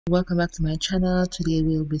Welcome back to my channel. Today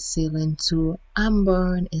we'll be sailing to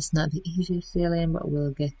Ambon. It's not the easiest sailing, but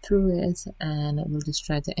we'll get through it and we'll just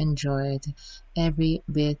try to enjoy it every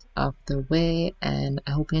bit of the way. And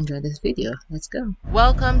I hope you enjoy this video. Let's go.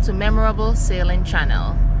 Welcome to Memorable Sailing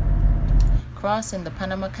Channel. Crossing the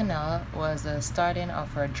Panama Canal was the starting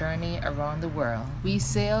of our journey around the world. We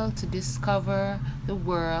sailed to discover the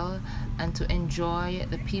world and to enjoy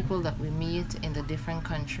the people that we meet in the different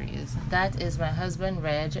countries. That is my husband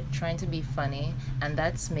Reg trying to be funny, and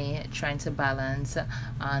that's me trying to balance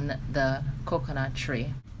on the coconut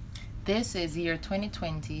tree. This is year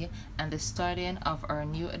 2020 and the starting of our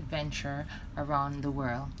new adventure around the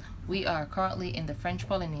world. We are currently in the French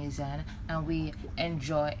Polynesian and we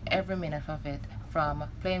enjoy every minute of it, from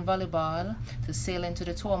playing volleyball to sailing to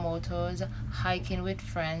the Tuamotus, hiking with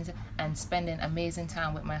friends, and spending amazing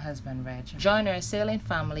time with my husband Reg. Join our sailing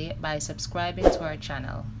family by subscribing to our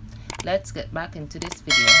channel. Let's get back into this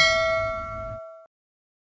video.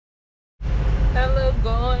 Hello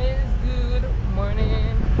guys, good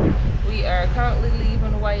morning. We are currently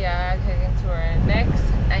leaving Wayag, heading to our next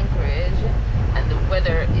anchorage, and the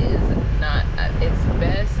weather is not at its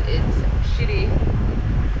best. It's shitty,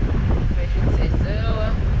 if I should say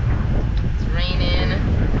so. It's raining.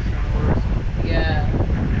 Yeah,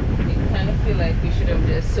 you kind of feel like we should have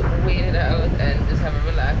just waited out and just have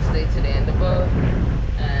a relaxed day today in the boat,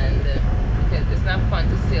 and because it's not fun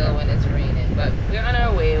to sail when it's raining. But we're on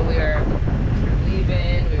our way. We are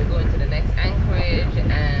leaving. We're going to the next anchorage,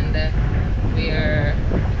 and we're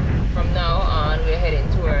from now on we're heading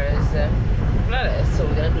towards Flores. So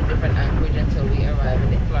we're gonna do different anchorage until we arrive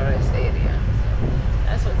in the Flores area. So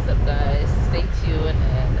that's what's up, guys. Stay tuned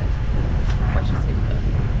and watch this video.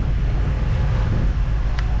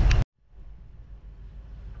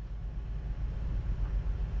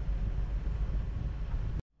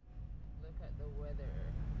 Look at the weather.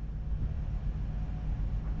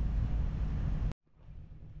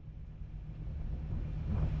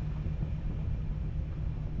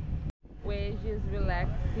 We're just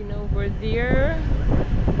relaxing over there.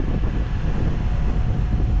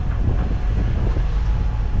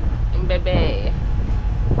 In Bebe.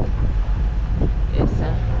 It's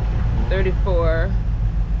a 34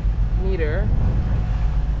 meter.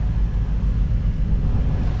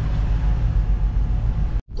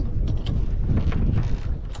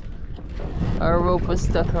 Our rope was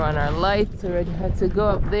stuck around our light, so we had to go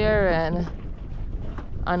up there and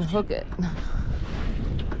unhook it.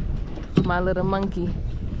 My little monkey.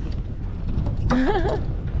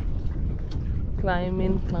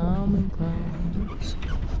 Climbing, climbing, climbing.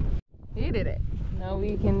 He did it. Now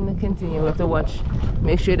we can continue. We have to watch,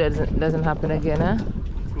 make sure it doesn't happen again, huh?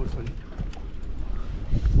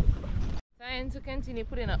 Time to continue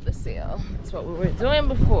putting up the sail. That's what we were doing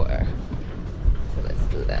before. So let's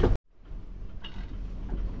do that.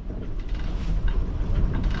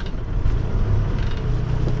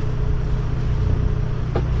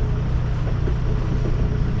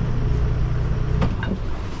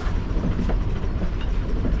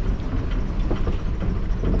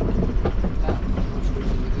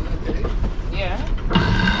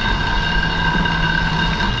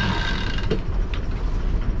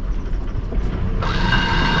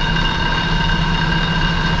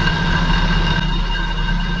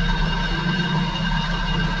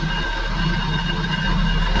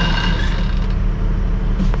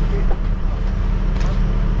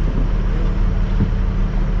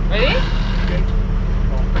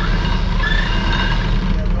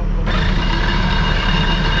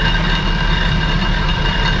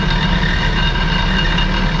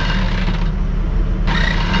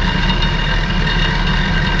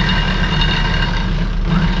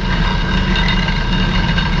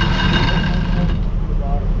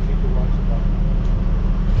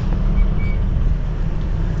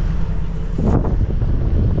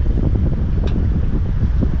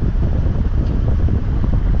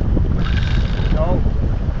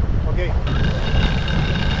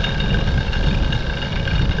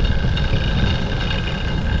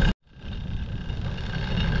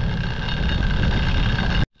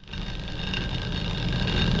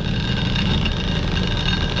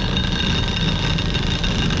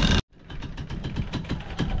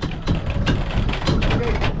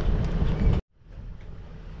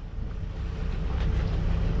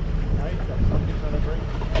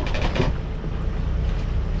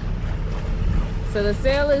 So the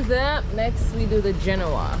sail is up. Next we do the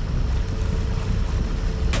Genoa.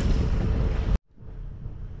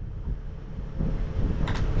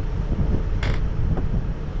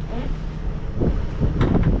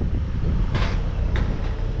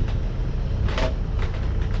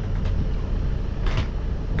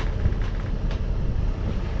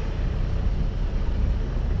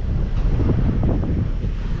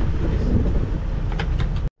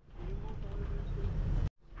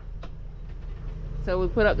 So we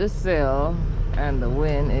put up the sail and the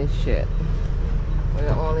wind is shit. We're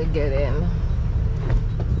only getting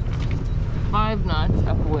 5 knots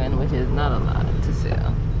of wind, which is not a lot to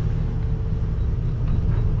sail.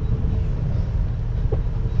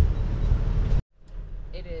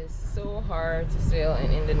 It is so hard to sail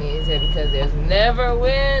in Indonesia because there's never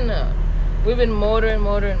wind. We've been motoring,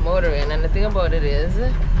 and the thing about it is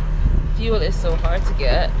fuel is so hard to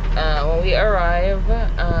get. When we arrive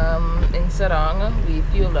in Sarang, we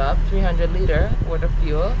fueled up 300 liter worth of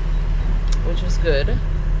fuel, which was good.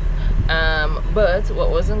 But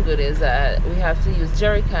what wasn't good is that we have to use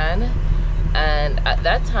jerry can, and at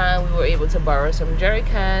that time we were able to borrow some jerry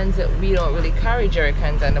cans. We don't really carry jerry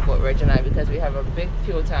cans on the boat, Reg and I, because we have a big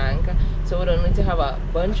fuel tank, so we don't need to have a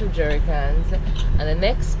bunch of jerry cans. And the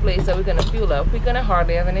next place that we're gonna fuel up, we're gonna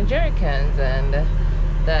hardly have any jerry cans, and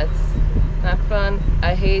that's not fun.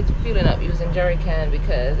 I hate fueling up using jerry can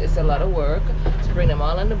because it's a lot of work to bring them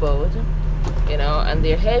all on the boat, you know, and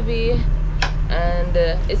they're heavy, and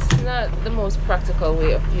it's not the most practical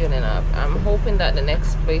way of fueling up. I'm hoping that the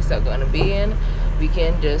next place that we're going to be in, we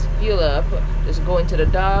can just fuel up, just go into the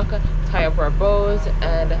dock, tie up our boat,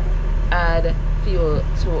 and add fuel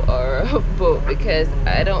to our boat, because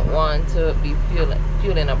I don't want to be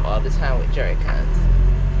fueling up all the time with jerry cans.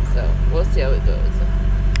 So we'll see how it goes.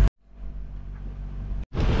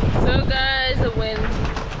 So guys, the wind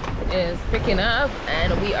is picking up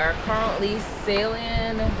and we are currently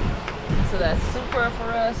sailing. So that's super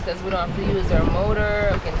for us because we don't have to use our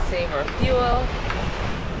motor. We can save our fuel.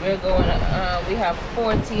 We're going, we have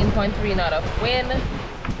 14.3 knot of wind.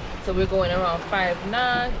 So we're going around 5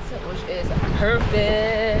 knots, which is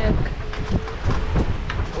perfect.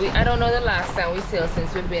 I don't know the last time we sailed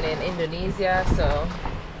since we've been in Indonesia, so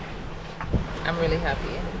I'm really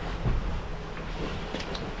happy.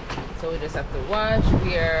 So we just have to watch.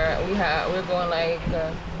 We're going like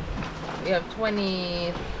we have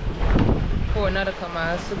 24 nautical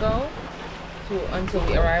miles to go until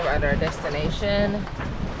we arrive at our destination.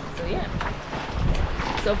 So yeah,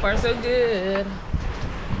 so far so good.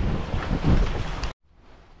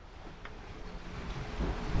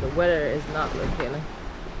 The weather is not looking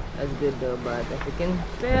as good though, but if we can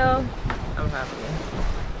sail, I'm happy.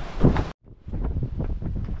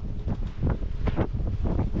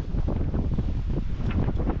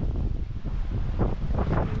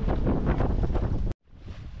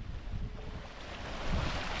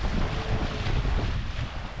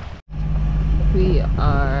 We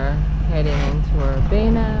are heading into our bay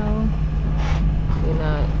now. We're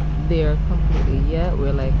not there completely yet.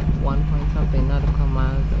 We're like 1 point something nautical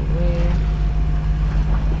miles away.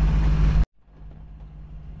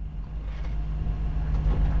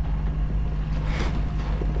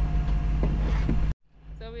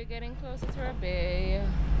 So we're getting closer to our bay.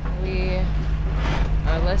 We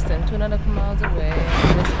are less than 2 nautical miles away.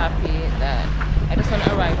 I'm just happy that I just want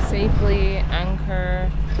to arrive safely, anchor,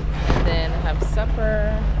 and then have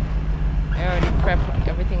supper. I already prepped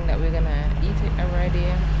everything that we're gonna eat already.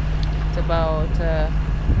 It's about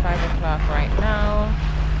 5 o'clock right now.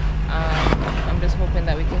 I'm just hoping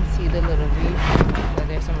that we can see the little reef, that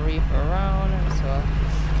there's some reef around. So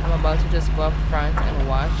I'm about to just go up front and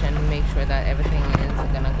watch and make sure that everything is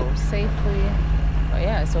gonna go safely. But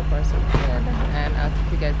yeah, so far so good, and I'll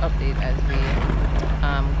keep you guys updated as we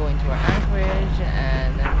go into our anchorage.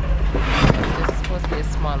 And it's just supposed to be a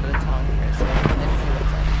small little town here, so let's see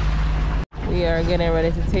what's up. We are getting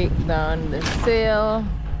ready to take down the sail.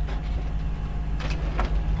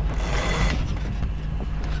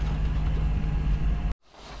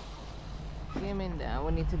 Came in down.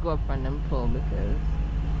 We need to go up front and pull because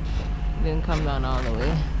it didn't come down all the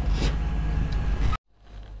way.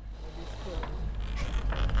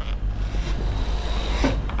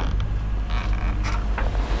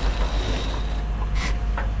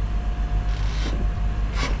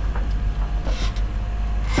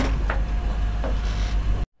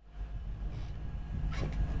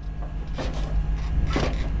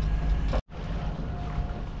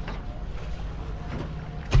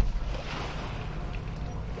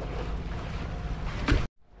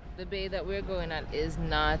 The bay that we're going at is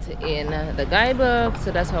not in the guidebook,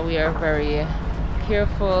 so that's why we are very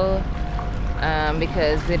careful,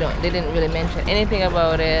 because they didn't really mention anything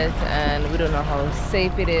about it, and we don't know how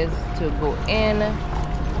safe it is to go in,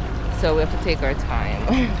 so we have to take our time.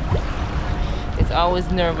 It's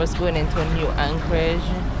always nervous going into a new anchorage,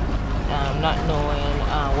 not knowing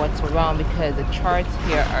what's around, because the charts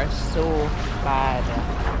here are so bad.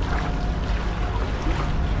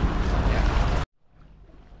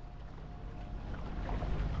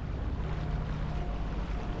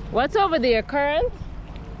 What's over there, current?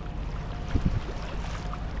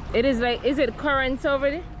 It is like, is it currents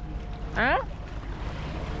over there? Huh?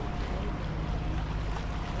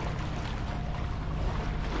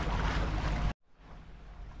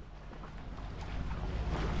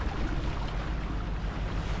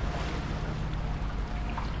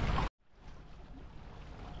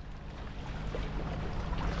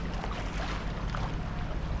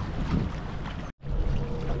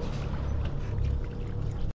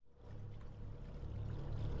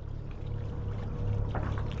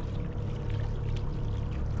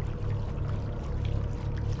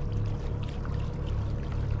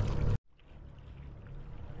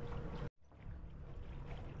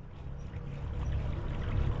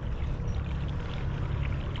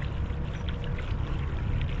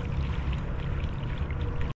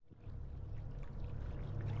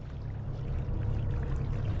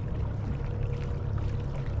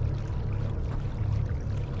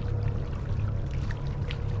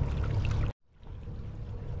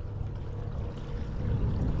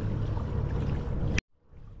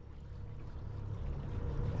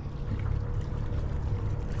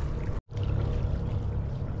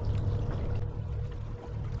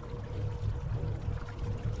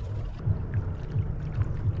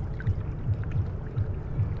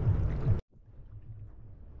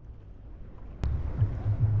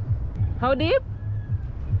 How deep?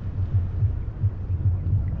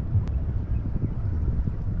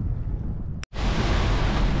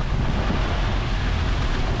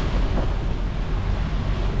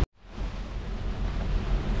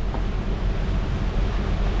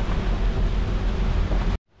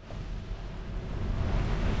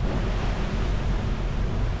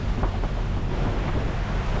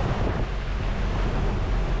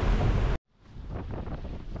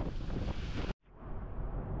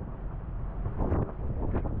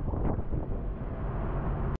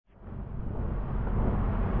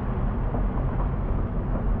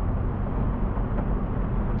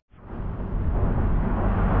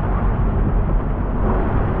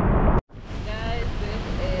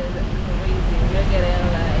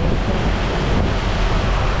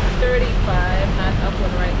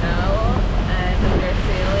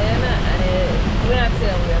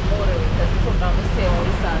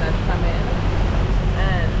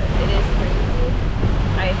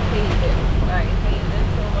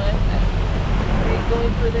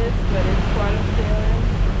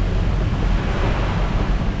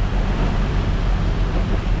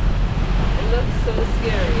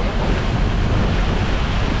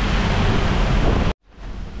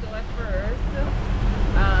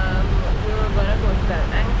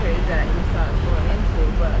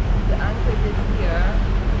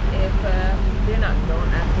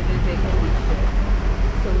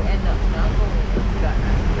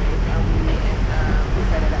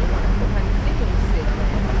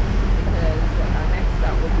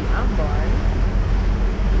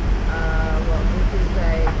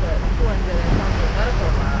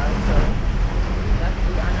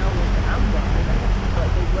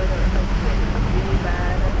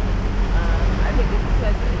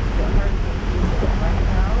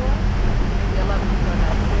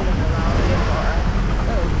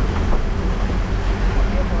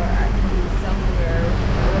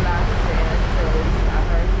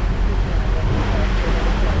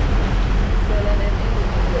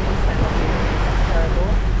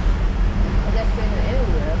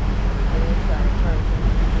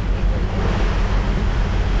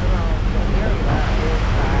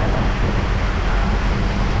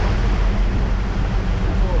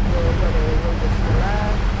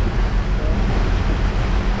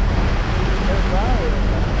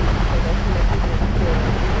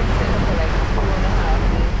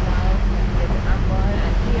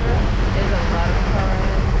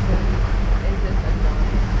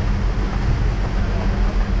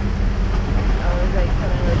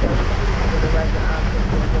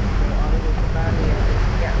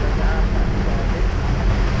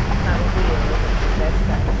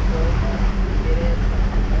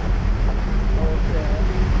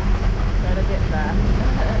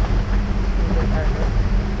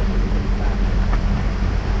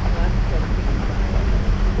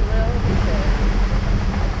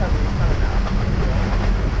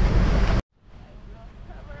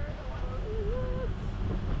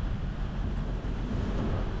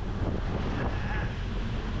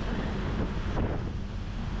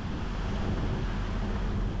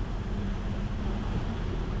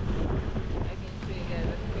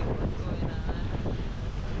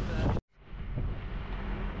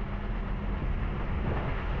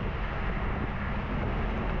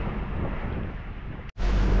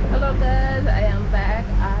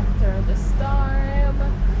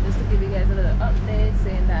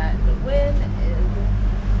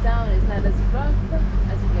 rough,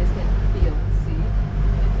 as you guys can feel and see.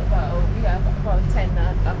 It's about, we have about 10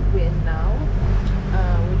 knots of wind now.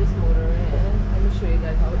 We're just motoring. Let me show you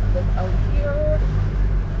guys how it looks out here.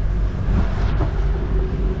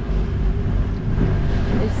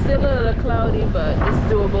 It's still a little cloudy, but it's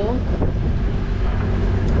doable.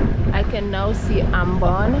 I can now see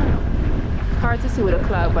Ambon. Hard to see with a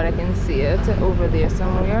cloud, but I can see it over there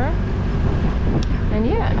somewhere. And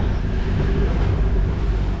yeah,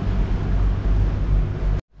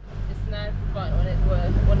 it's not fun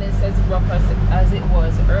when it's as rough as it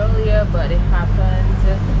was earlier, but it happens,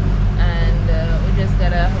 and we just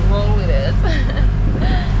gotta roll with it.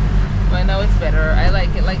 But now it's better. I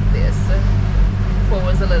like it like this. Before it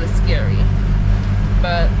was a little scary,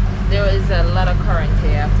 but there is a lot of current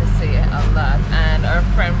here, I have to say, a lot. And our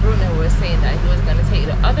friend Bruno was saying that he was going to take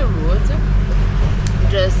the other route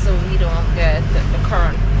just so we don't get the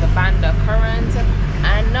current, the Banda current.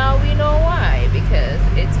 And now we know why, because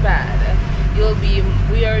it's bad.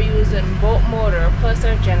 We are using boat motor plus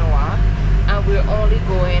our Genoa, and we're only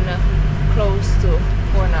going close to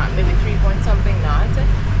 4 knots, maybe 3 point something knots.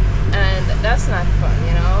 And that's not fun,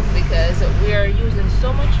 you know, because we are using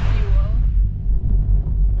so much fuel,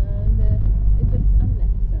 and it's just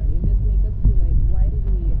unnecessary. It just makes us feel like, why did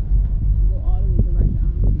we go all the way to Raja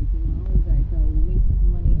Ampat, you know? It's like a waste of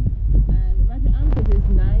money. And Raja Ampat is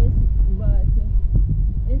nice, but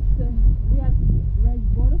it's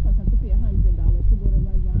both of us have to pay $100 to go to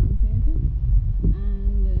Raja Ampat,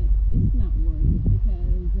 and it's not worth it,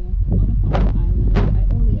 because out of all the islands, I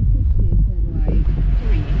only appreciated like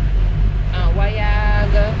 3.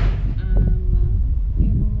 Wayag,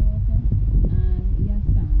 Eborok, and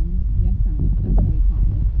Yasang. Yasang, that's what we call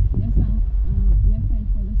it. Yasang, Yasang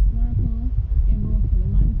for the snorkel, Eborok for the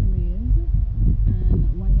manta rays,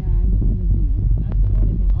 and Wayag for the zoo. That's the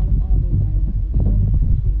only thing out of all those islands. I only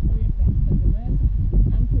appreciate 3 of them, because the rest,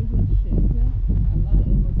 Anchorage was shit. A lot,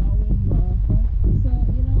 it was always rough. So,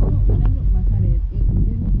 you know, when I look back at it, it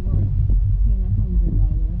didn't worth paying $100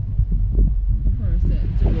 per person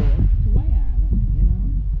to go to Wayag, you know,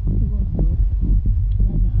 to go to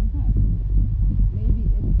Raja Ampat. Maybe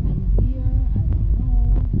it's the time of year, I don't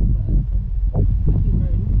know, but I feel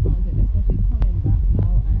very disappointed, especially coming back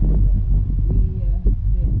now, and we have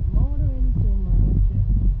been motoring so much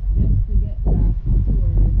just to get back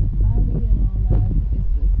towards Bali and all that.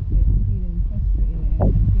 It's just feeling frustrated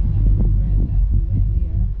and feeling a regret that we went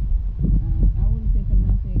there. I wouldn't say for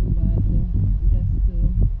nothing, but just to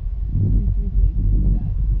see 3 places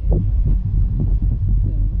that we enjoy.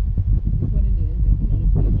 So it's what it is. If you know the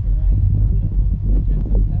future, right? We don't know the future,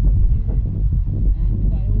 so that's what we did. And we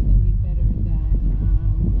thought it was going to be better than it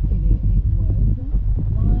was.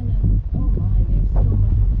 Oh my, there's so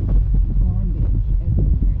much garbage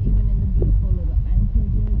everywhere. Even in the beautiful little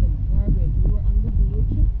anchorages, the garbage. We were on the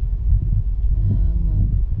beach,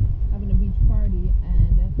 having a beach party,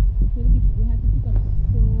 and for the beach we had to pick up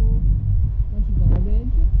so much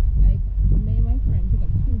garbage. Like, me and my friend picked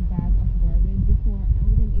up 2 bags of garbage before, and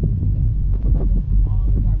we didn't even pick up all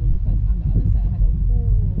the garbage, because on the other side I had a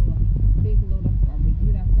whole big load of garbage.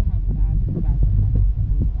 We'd have to have bags and bags and bags of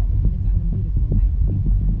this garbage, and it's on a beautiful nice beach.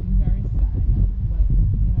 It's very sad, but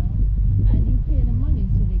you know, and you pay the money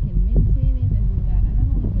so they can maintain it and do that, and I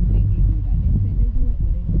don't even think they do that. They say they do it,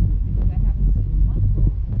 but they don't do it, because I haven't seen one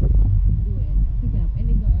boat picking up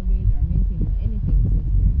any garbage or maintaining anything since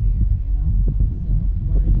we're there, you know. So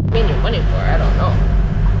what are you paying your money for? I don't know.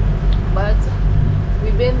 But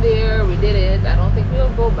we've been there, we did it. I don't think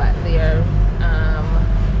we'll go back there.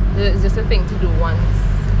 It's just a thing to do, once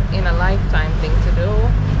in a lifetime thing to do,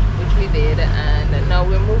 which we did, and now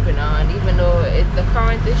we're moving on. Even though the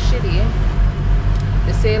current is shitty,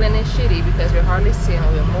 the sailing is shitty, because we're hardly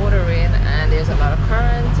sailing, we're motoring, and there's a lot of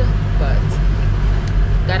current, but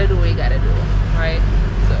gotta do what we gotta do, right?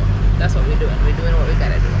 So that's what we're doing. We're doing what we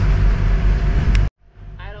gotta do.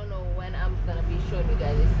 I don't know when I'm gonna be showing you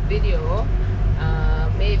guys this video.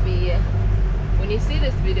 Maybe when you see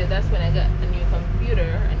this video, that's when I got a new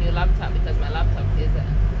computer, a new laptop, because my laptop is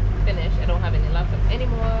finished. I don't have any laptop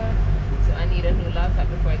anymore, so I need a new laptop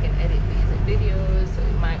before I can edit these videos. So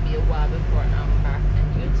it might be a while before I'm back on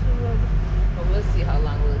YouTube, but we'll see how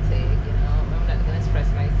long it will take, you know. I'm not gonna stress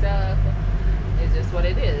myself. It's just what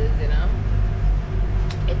it is, you know.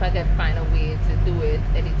 If I can find a way to do it,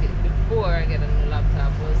 edit it before I get a new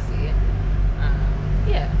laptop, we'll see.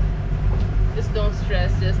 Yeah, just don't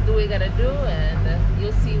stress, just do what you gotta do, and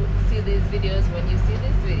you'll see these videos when you see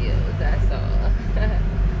this video. That's all.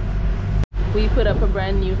 We put up a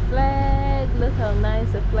brand new flag. Look how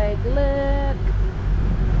nice the flag look.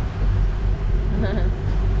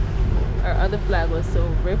 Our other flag was so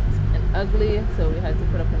ripped and ugly, so we had to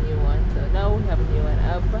put up a new one. So now we have a new one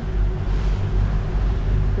up.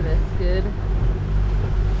 So that's good.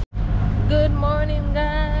 Good morning,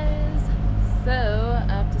 guys. So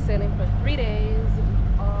after sailing for 3 days,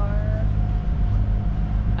 we are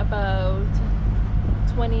about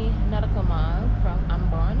 20 nautical miles from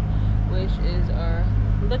Ambon, which is our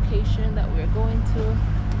location that we're going to.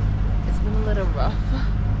 It's been a little rough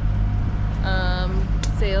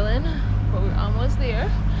sailing, but we're almost there.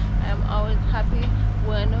 I'm always happy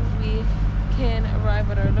when we can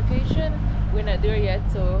arrive at our location. We're not there yet,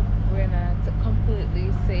 so we're not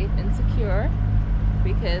completely safe and secure,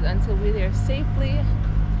 because until we're there safely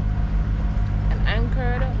and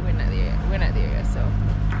anchored, we're not there yet. So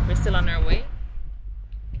we're still on our way.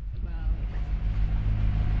 It's about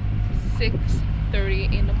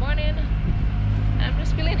 6:30 in the morning. I'm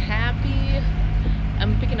just feeling happy.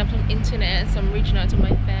 I'm picking up some internet, so I'm reaching out to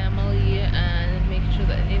my family and making sure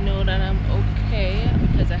that they know that I'm okay,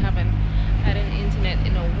 because I haven't had an internet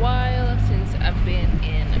in a while since I've been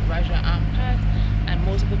in Raja Ampat, and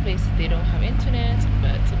most of the places they don't have internet,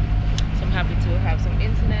 but so I'm happy to have some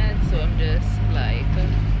internet. So I'm just like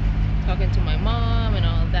talking to my mom and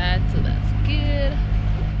all that, so that's good.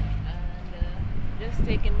 And just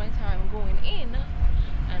taking my time going in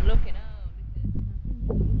and looking out,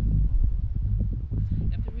 because you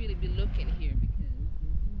have to really be looking here, because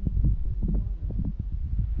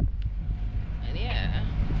and yeah,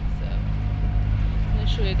 so I'm gonna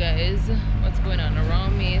show you guys what's going on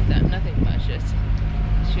around me. That nothing much, just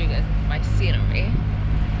show you guys my scenery.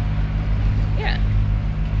 Yeah,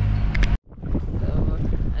 so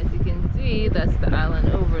as you can see, that's the island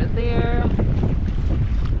over there.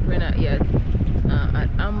 We're not yet at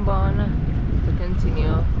Ambon. To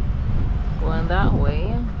continue going that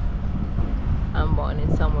way, Ambon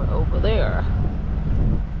is somewhere over there.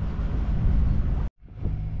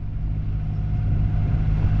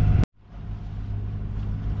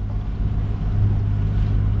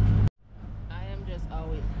 I am just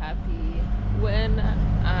always happy when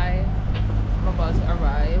I'm about to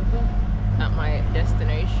arrive at my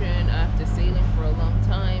destination after sailing for a long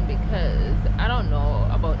time, because I don't know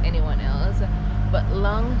about anyone else, but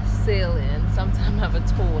long sailing sometimes have a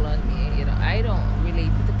toll on me. You know, I don't really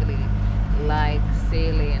particularly like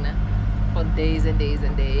sailing for days and days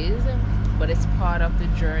and days, but it's part of the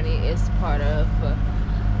journey. It's part of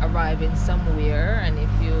arriving somewhere. And if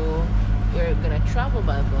you're gonna travel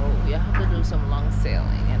by boat, you have to do some long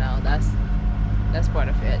sailing. You know, that's part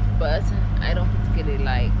of it. But I don't particularly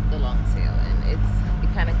like the long sailing. It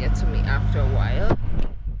kind of gets to me after a while.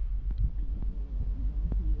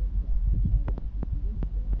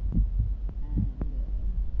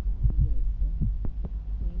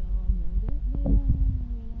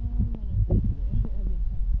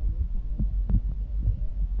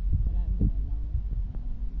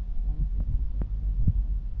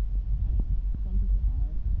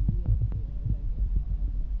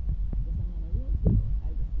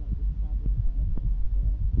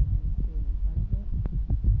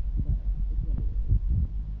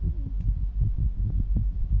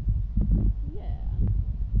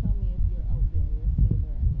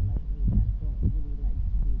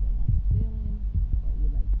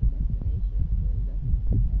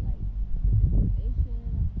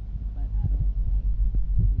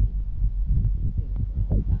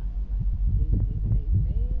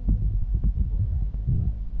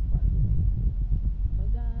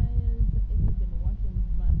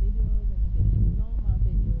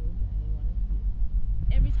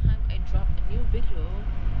 Video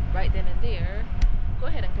right then and there, go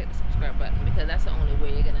ahead and click the subscribe button, because that's the only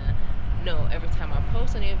way you're gonna know every time I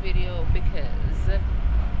post a new video. Because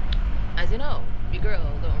as you know, your girl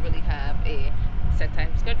don't really have a set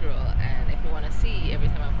time schedule, and if you want to see every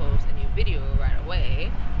time I post a new video right away,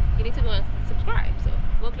 you need to go and subscribe. So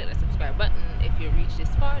go click the subscribe button. If you reach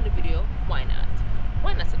this far in the video, why not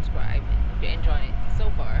subscribe if you're enjoying it so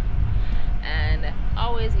far. And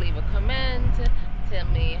always leave a comment, tell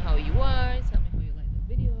me how you are, tell me how you like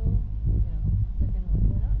the video, you know, so I can know what's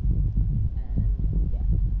going on. And yeah,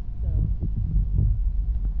 so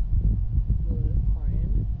good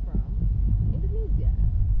morning from Indonesia.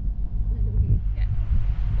 Yeah,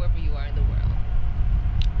 wherever you are in the world.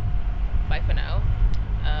 Bye for now.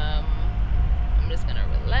 I'm just gonna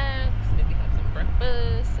relax, maybe have some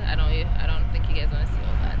breakfast. I don't think you guys want to see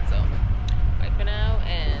all that. So bye for now,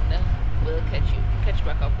 and we'll catch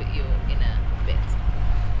back up with you in a bit.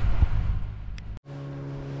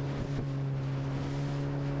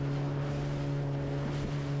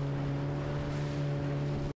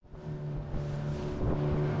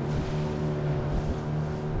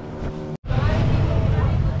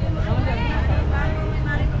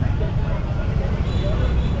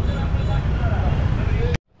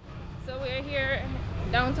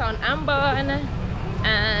 Ambon,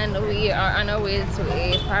 and we are on our way to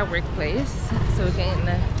a fabric place so we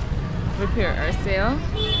can repair our sail.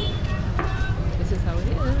 This is how it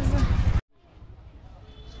is.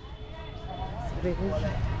 So it is.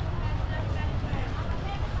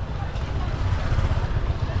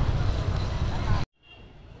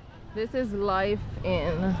 This is life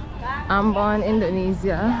in Ambon,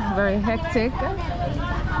 Indonesia. Very hectic,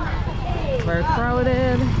 very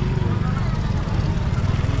crowded.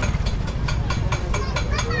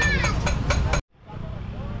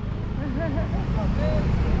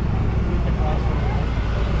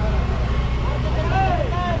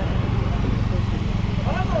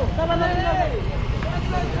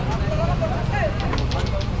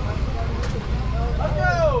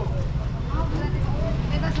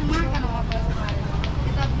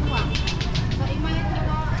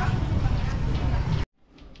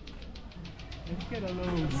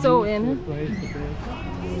 So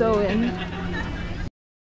in.